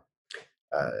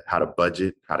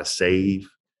budget, how to save.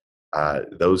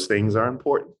 Those things are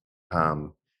important.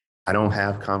 I don't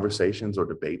have conversations or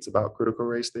debates about critical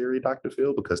race theory, Dr.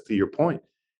 Phil, because to your point,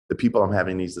 the people I'm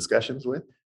having these discussions with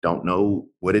don't know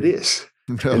what it is.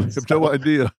 No, I have no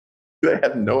idea. They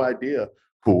have no idea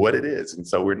what it is. And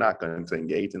so we're not going to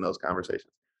engage in those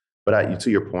conversations. But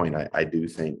to your point, I do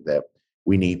think that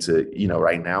we need to,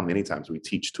 right now, many times we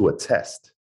teach to a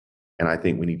test. And I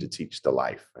think we need to teach to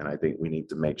life. And I think we need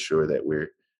to make sure that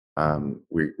we're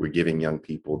giving young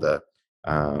people the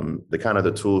kind of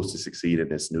the tools to succeed in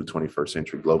this new 21st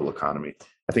century global economy.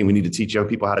 I think we need to teach young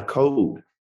people how to code,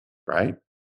 right?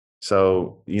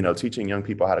 So, teaching young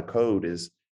people how to code is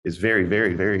very,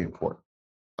 very, very important.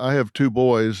 I have two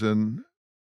boys, and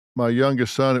my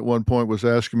youngest son at one point was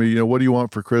asking me, what do you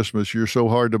want for Christmas? You're so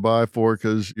hard to buy for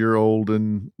because you're old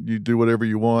and you do whatever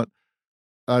you want.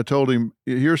 I told him,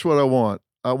 here's what I want.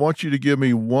 I want you to give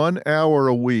me 1 hour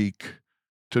a week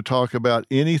to talk about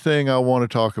anything I want to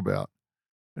talk about.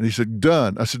 And he said,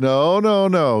 done. I said,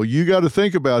 no. You got to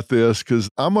think about this because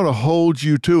I'm going to hold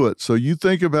you to it. So you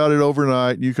think about it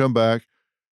overnight and you come back.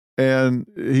 And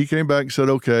he came back and said,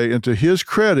 okay. And to his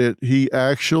credit, he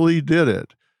actually did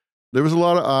it. There was a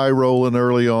lot of eye rolling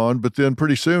early on, but then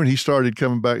pretty soon he started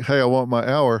coming back. Hey, I want my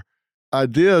hour. I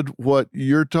did what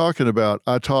you're talking about.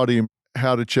 I taught him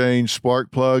how to change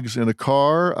spark plugs in a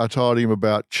car. I taught him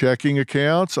about checking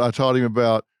accounts. I taught him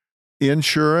about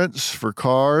insurance for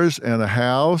cars and a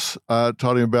house. I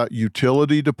taught him about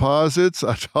utility deposits.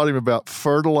 I taught him about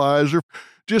fertilizer,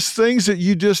 just things that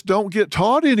you just don't get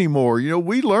taught anymore.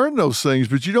 We learn those things,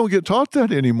 but you don't get taught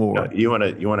that anymore. You want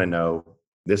to know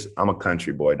this? I'm a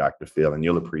country boy, Dr. Phil, and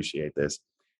you'll appreciate this.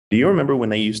 Do you remember when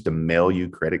they used to mail you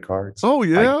credit cards? Oh,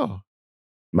 yeah.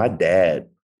 My dad,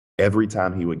 every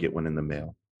time he would get one in the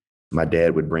mail, my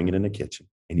dad would bring it in the kitchen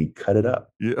and he'd cut it up.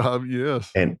 Yeah,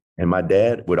 yes. And my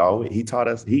dad would always, he taught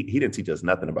us, he didn't teach us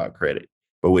nothing about credit.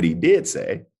 But what he did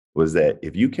say was that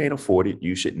if you can't afford it,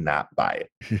 you should not buy it.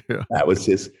 Yeah. That was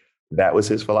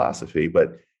his philosophy.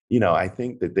 But, I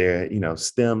think that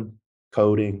STEM,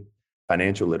 coding,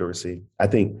 financial literacy, I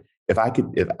think if I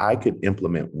could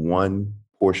implement one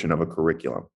portion of a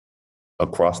curriculum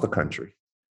across the country,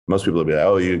 most people will be like,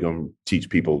 oh, you're going to teach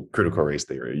people critical race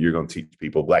theory. You're going to teach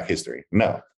people Black history.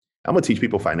 No, I'm going to teach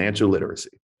people financial literacy.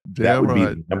 That Damn would be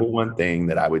right. the number one thing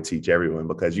that I would teach everyone,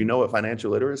 because you know what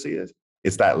financial literacy is?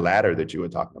 It's that ladder that you were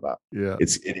talking about. Yeah.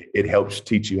 It helps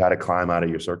teach you how to climb out of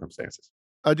your circumstances.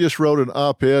 I just wrote an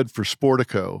op-ed for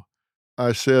Sportico.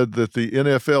 I said that the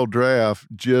NFL draft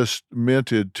just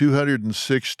minted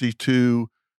 262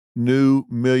 new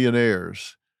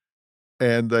millionaires,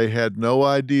 and they had no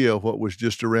idea what was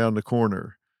just around the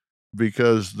corner,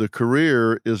 because the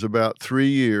career is about 3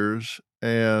 years,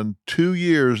 and 2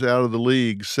 years out of the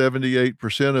league,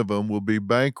 78% of them will be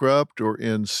bankrupt or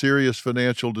in serious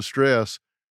financial distress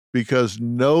because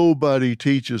nobody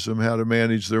teaches them how to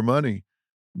manage their money.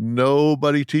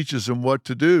 Nobody teaches them what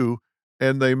to do,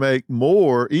 and they make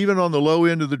more. Even on the low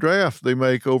end of the draft, they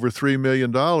make over $3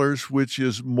 million, which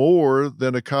is more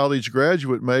than a college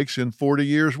graduate makes in 40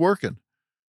 years working.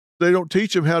 They don't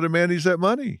teach them how to manage that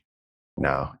money.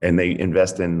 No, and they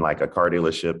invest in like a car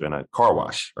dealership and a car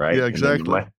wash, right? Yeah, And then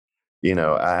exactly.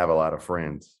 I have a lot of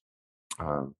friends.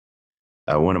 One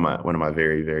of my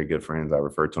very, very good friends, I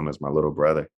refer to him as my little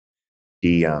brother.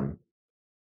 He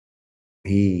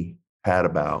had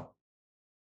about,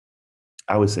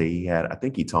 I would say I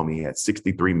think he told me he had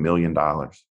 $63 million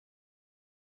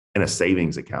in a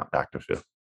savings account, Dr. Phil.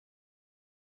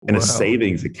 In a Wow.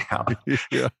 savings account.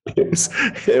 Yeah.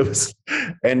 It was,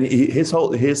 and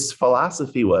his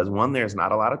philosophy was, one, there's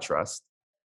not a lot of trust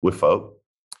with folk.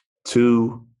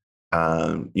 Two,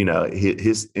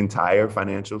 his entire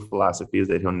financial philosophy is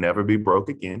that he'll never be broke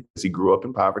again because he grew up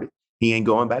in poverty. He ain't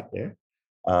going back there.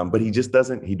 But he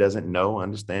doesn't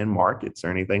understand markets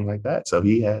or anything like that. So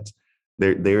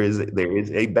there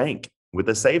is a bank with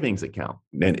a savings account,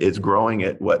 and it's growing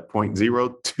at what,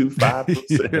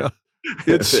 0.025%. Yeah.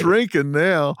 It's shrinking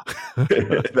now.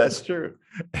 That's true.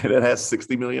 And it has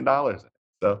 $60 million.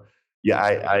 So yeah,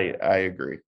 I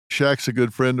agree. Shaq's a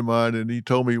good friend of mine, and he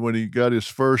told me when he got his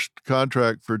first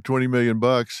contract for $20 million,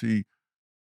 he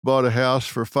bought a house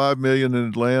for $5 million in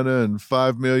Atlanta and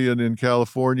 $5 million in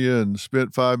California, and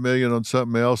spent $5 million on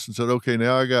something else, and said, okay,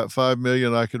 now I got $5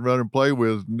 million I can run and play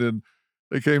with. And then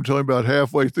they came to him about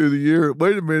halfway through the year.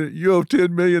 Wait a minute, you owe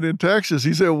 $10 million in taxes.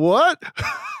 He said, what?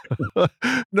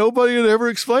 Nobody had ever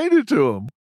explained it to him.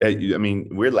 I mean,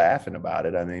 we're laughing about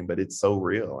it. I mean, but it's so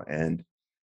real. And,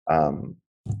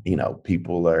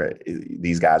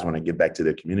 these guys want to get back to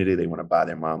their community. They want to buy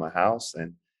their mom a house.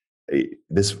 And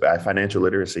this financial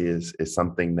literacy is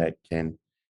something that can,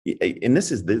 and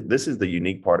this is the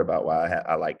unique part about why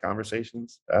I like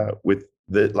conversations with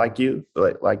like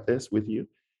this with you,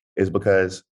 is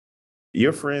because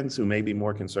your friends who may be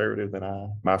more conservative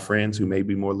than my friends who may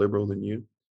be more liberal than you,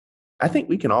 I think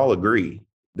we can all agree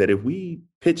that if we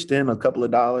pitched in a couple of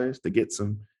dollars to get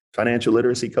some financial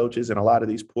literacy coaches in a lot of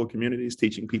these poor communities,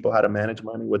 teaching people how to manage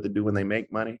money, what to do when they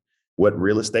make money, what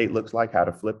real estate looks like, how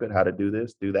to flip it, how to do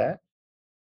this, do that,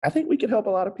 I think we could help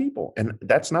a lot of people. And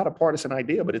that's not a partisan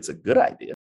idea, but it's a good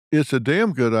idea. It's a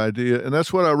damn good idea. And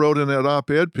that's what I wrote in that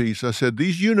op-ed piece. I said,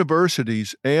 these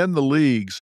universities and the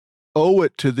leagues owe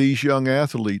it to these young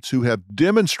athletes who have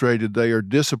demonstrated they are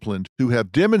disciplined, who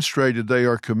have demonstrated they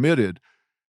are committed.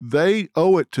 They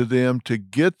owe it to them to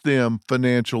get them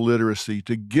financial literacy,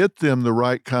 to get them the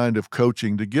right kind of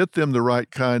coaching, to get them the right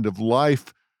kind of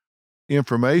life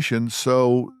information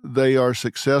so they are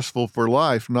successful for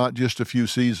life, not just a few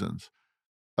seasons.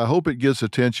 I hope it gets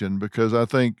attention, because I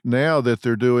think now that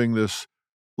they're doing this,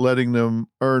 letting them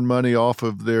earn money off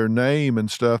of their name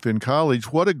and stuff in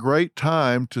college, what a great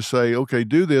time to say, okay,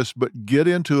 do this, but get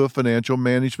into a financial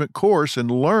management course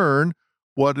and learn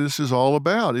what this is all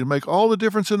about. It'll make all the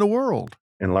difference in the world.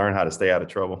 And learn how to stay out of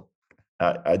trouble.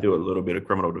 I do a little bit of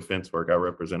criminal defense work. I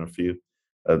represent a few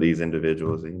of these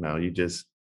individuals. What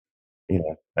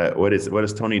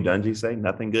does Tony Dungy say?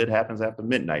 Nothing good happens after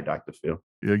midnight, Dr. Phil.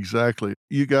 Exactly.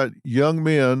 You got young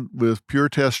men with pure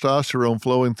testosterone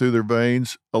flowing through their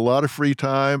veins, a lot of free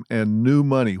time, and new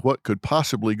money. What could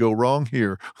possibly go wrong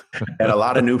here? And a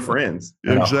lot of new friends.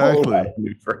 Exactly.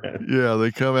 New friends. Yeah,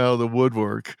 they come out of the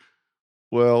woodwork.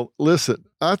 Well, listen,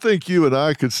 I think you and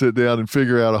I could sit down and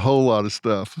figure out a whole lot of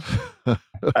stuff.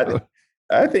 I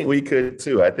think we could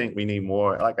too. I think we need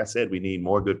more. Like I said, we need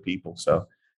more good people. So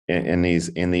in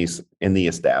the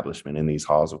establishment, in these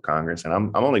halls of Congress, and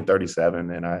I'm only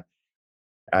 37, and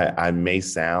I may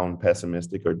sound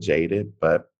pessimistic or jaded,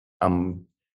 but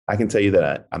I I can tell you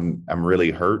that I'm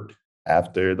really hurt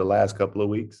after the last couple of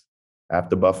weeks,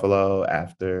 after Buffalo,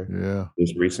 after Yeah.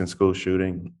 this recent school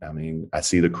shooting. I mean, I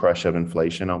see the crush of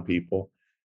inflation on people.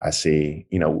 I see,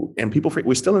 and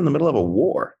we're still in the middle of a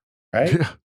war, right?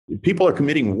 Yeah. People are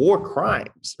committing war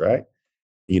crimes, right?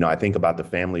 I think about the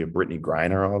family of Brittany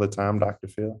Griner all the time, Dr.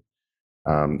 Phil.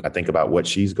 I think about what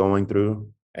she's going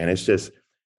through, and it's just,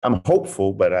 I'm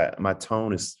hopeful, but my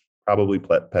tone is probably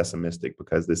pessimistic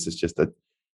because this is just a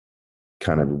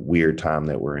kind of weird time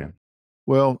that we're in.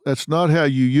 Well, that's not how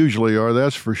you usually are,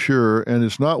 that's for sure. And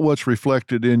it's not what's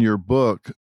reflected in your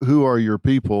book. Who are your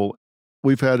people?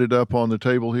 We've had it up on the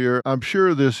table here. I'm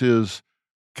sure this is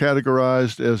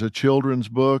categorized as a children's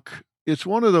book. It's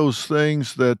one of those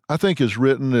things that I think is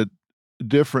written at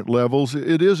different levels.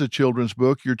 It is a children's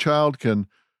book. Your child can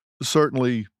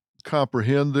certainly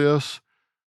comprehend this.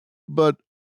 But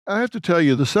I have to tell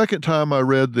you, the second time I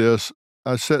read this,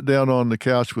 I sat down on the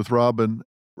couch with Robin.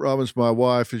 Robin's my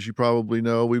wife, as you probably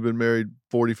know. We've been married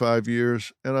 45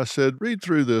 years. And I said, read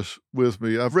through this with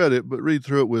me. I've read it, but read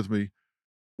through it with me.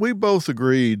 We both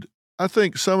agreed. I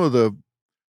think some of the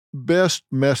best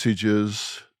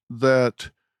messages that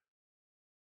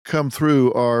come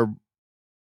through are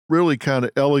really kind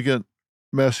of elegant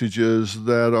messages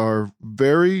that are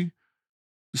very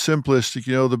simplistic.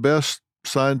 The best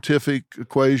scientific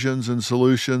equations and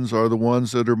solutions are the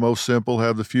ones that are most simple,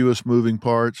 have the fewest moving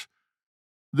parts.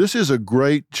 This is a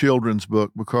great children's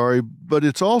book, Bakari, but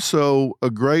it's also a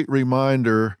great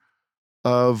reminder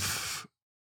of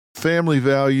family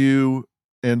value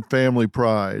and family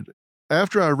pride.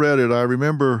 After I read it, I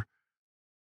remember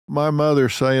my mother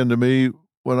saying to me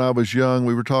when I was young,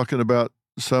 we were talking about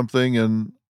something,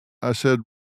 and I said,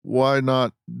 why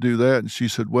not do that? And she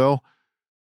said, well,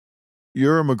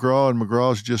 you're a McGraw, and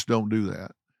McGraws just don't do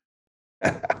that.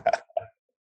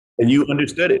 And you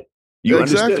understood it. You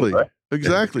understood it, Exactly. right?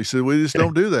 Exactly. So we just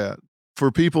don't do that.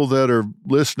 For people that are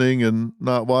listening and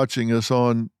not watching us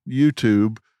on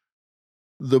YouTube,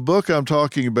 the book I'm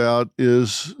talking about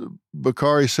is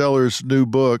Bakari Sellers' new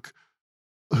book,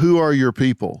 Who Are Your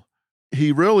People?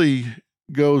 He really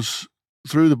goes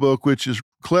through the book, which is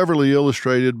cleverly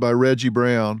illustrated by Reggie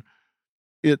Brown.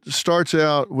 It starts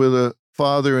out with a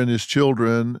father and his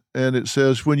children, and it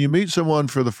says, when you meet someone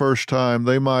for the first time,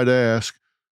 they might ask,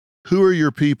 who are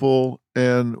your people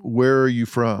and where are you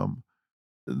from?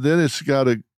 Then it's got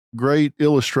a great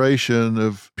illustration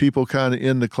of people kind of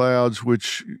in the clouds,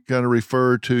 which kind of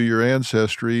refer to your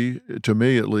ancestry, to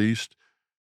me at least.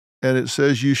 And it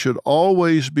says you should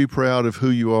always be proud of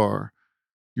who you are.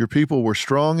 Your people were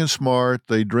strong and smart.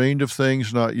 They dreamed of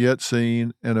things not yet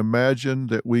seen and imagined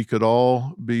that we could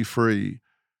all be free.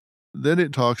 Then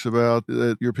it talks about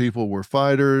that your people were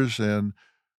fighters, and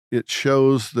it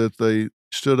shows that they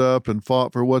stood up and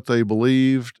fought for what they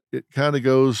believed. It kind of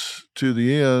goes to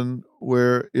the end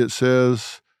where it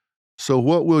says, so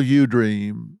what will you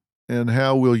dream and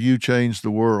how will you change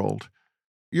the world?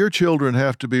 Your children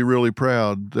have to be really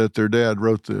proud that their dad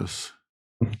wrote this.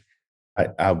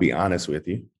 I'll be honest with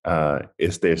you.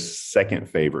 It's their second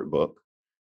favorite book.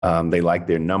 They like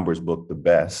their numbers book the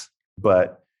best,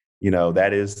 but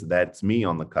that's me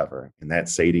on the cover, and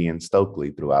that's Sadie and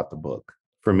Stokely throughout the book.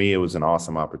 For me, it was an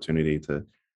awesome opportunity to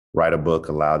write a book,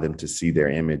 allow them to see their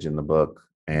image in the book.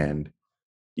 And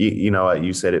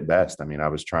you said it best. I mean, I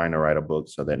was trying to write a book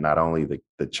so that not only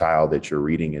the child that you're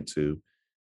reading it to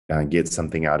get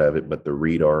something out of it, but the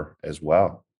reader as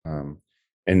well.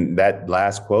 And that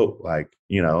last quote,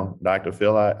 Dr.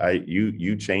 Phil,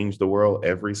 you change the world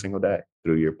every single day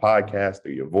through your podcast,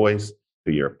 through your voice,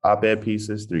 through your op-ed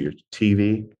pieces, through your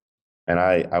TV. And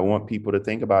I want people to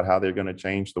think about how they're going to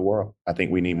change the world. I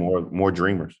think we need more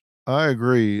dreamers. I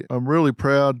agree. I'm really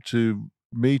proud to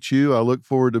meet you. I look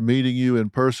forward to meeting you in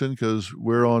person because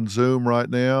we're on Zoom right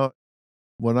now.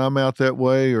 When I'm out that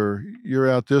way or you're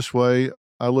out this way,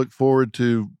 I look forward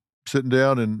to sitting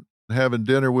down and having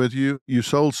dinner with you. You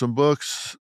sold some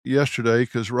books yesterday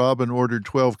because Robin ordered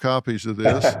 12 copies of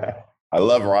this. I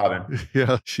love Robin.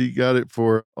 Yeah, she got it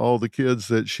for all the kids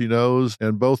that she knows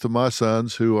and both of my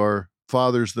sons who are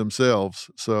fathers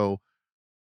themselves. So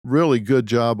really good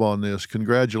job on this.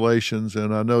 Congratulations.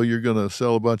 And I know you're going to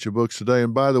sell a bunch of books today.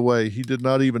 And by the way, he did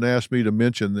not even ask me to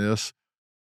mention this.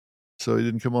 So he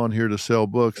didn't come on here to sell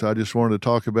books. I just wanted to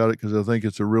talk about it because I think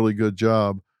it's a really good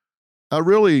job. I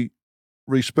really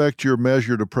respect your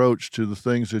measured approach to the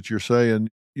things that you're saying.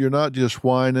 You're not just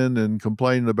whining and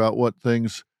complaining about what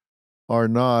things are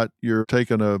not. You're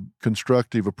taking a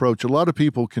constructive approach. A lot of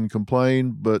people can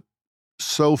complain, but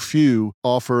so few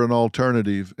offer an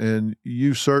alternative. And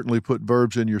you certainly put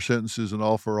verbs in your sentences and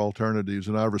offer alternatives.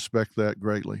 And I respect that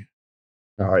greatly.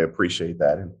 Oh, I appreciate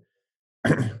that.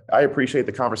 And I appreciate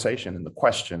the conversation and the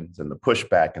questions and the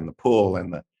pushback and the pull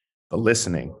and the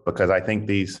listening, because I think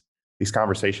these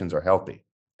conversations are healthy,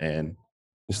 and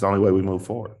it's the only way we move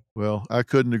forward. Well, I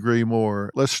couldn't agree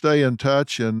more. Let's stay in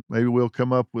touch and maybe we'll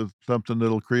come up with something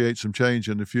that'll create some change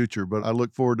in the future. But I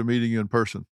look forward to meeting you in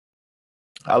person.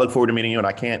 I look forward to meeting you, and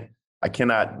I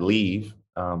cannot leave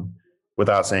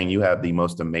without saying you have the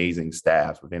most amazing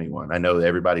staff of anyone. I know that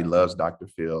everybody loves Dr.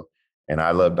 Phil, and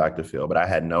I love Dr. Phil, but I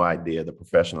had no idea the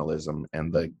professionalism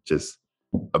and the just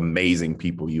amazing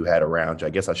people you had around you. I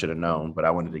guess I should have known, but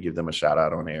I wanted to give them a shout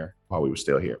out on air while we were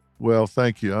still here. Well,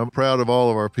 thank you. I'm proud of all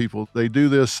of our people. They do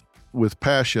this with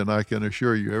passion, I can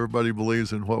assure you. Everybody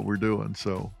believes in what we're doing.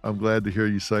 So I'm glad to hear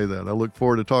you say that. I look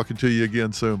forward to talking to you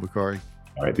again soon, Bakari.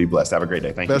 All right. Be blessed. Have a great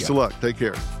day. Thank you. Best of luck. Take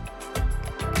care.